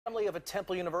Family of a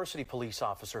Temple University police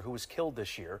officer who was killed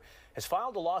this year has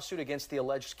filed a lawsuit against the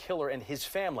alleged killer and his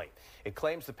family. It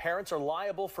claims the parents are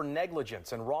liable for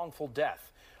negligence and wrongful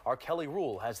death. Our Kelly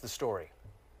Rule has the story.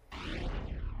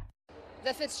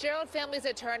 The Fitzgerald family's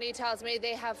attorney tells me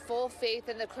they have full faith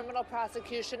in the criminal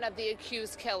prosecution of the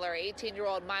accused killer,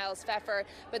 18-year-old Miles Pfeffer,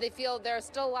 but they feel there are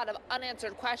still a lot of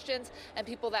unanswered questions and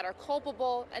people that are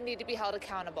culpable and need to be held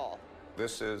accountable.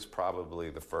 This is probably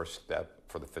the first step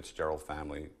for the Fitzgerald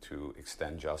family to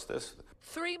extend justice.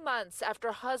 3 months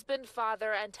after husband,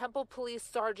 father, and Temple Police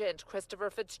Sergeant Christopher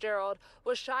Fitzgerald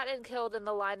was shot and killed in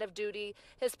the line of duty,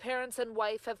 his parents and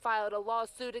wife have filed a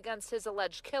lawsuit against his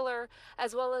alleged killer,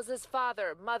 as well as his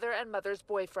father, mother, and mother's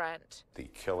boyfriend. The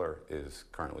killer is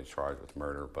currently charged with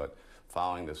murder, but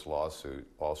following this lawsuit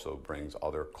also brings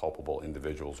other culpable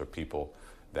individuals or people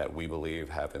that we believe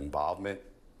have involvement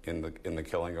in the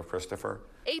killing of Christopher.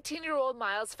 18-year-old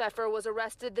Miles Pfeffer was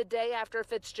arrested the day after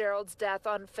Fitzgerald's death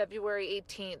on February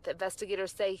 18th.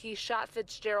 Investigators say he shot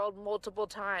Fitzgerald multiple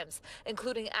times,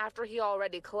 including after he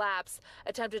already collapsed,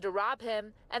 attempted to rob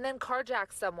him, and then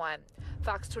carjacked someone.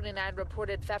 Fox 29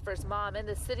 reported Pfeffer's mom in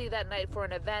the city that night for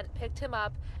an event picked him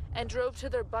up and drove to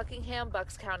their Buckingham,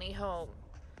 Bucks County home.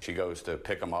 She goes to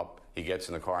pick him up. He gets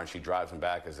in the car and she drives him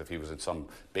back as if he was at some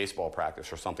baseball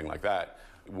practice or something like that.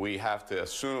 We have to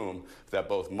assume that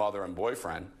both mother and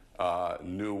boyfriend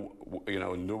knew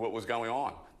what was going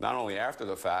on, not only after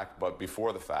the fact, but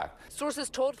before the fact. Sources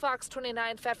told Fox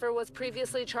 29 Pfeffer was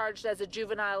previously charged as a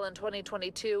juvenile in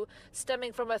 2022,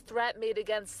 stemming from a threat made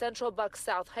against Central Bucks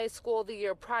South High School the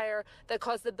year prior that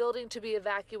caused the building to be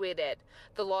evacuated.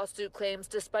 The lawsuit claims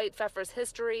despite Pfeffer's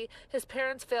history, his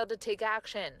parents failed to take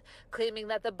action, claiming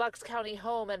that the Bucks County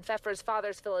home and Pfeffer's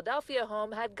father's Philadelphia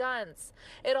home had guns.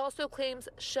 It also claims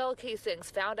shell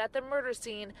casings found at the murder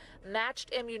scene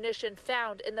matched ammunition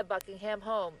found in the Buckingham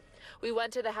home. We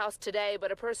went to the house today,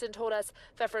 but a person told us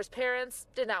Pfeffer's parents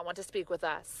did not want to speak with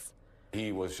us.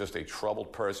 He was just a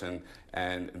troubled person,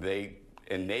 and they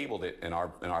enabled it in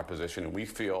our position, and we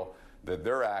feel that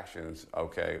their actions,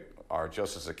 are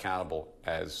just as accountable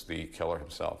as the killer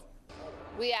himself.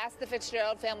 We asked the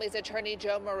Fitzgerald family's attorney,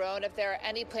 Joe Marone, if there are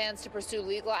any plans to pursue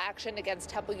legal action against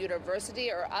Temple University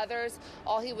or others.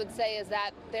 All he would say is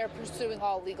that they're pursuing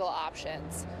all legal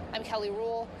options. I'm Kelly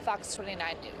Rule, Fox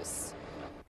 29 News.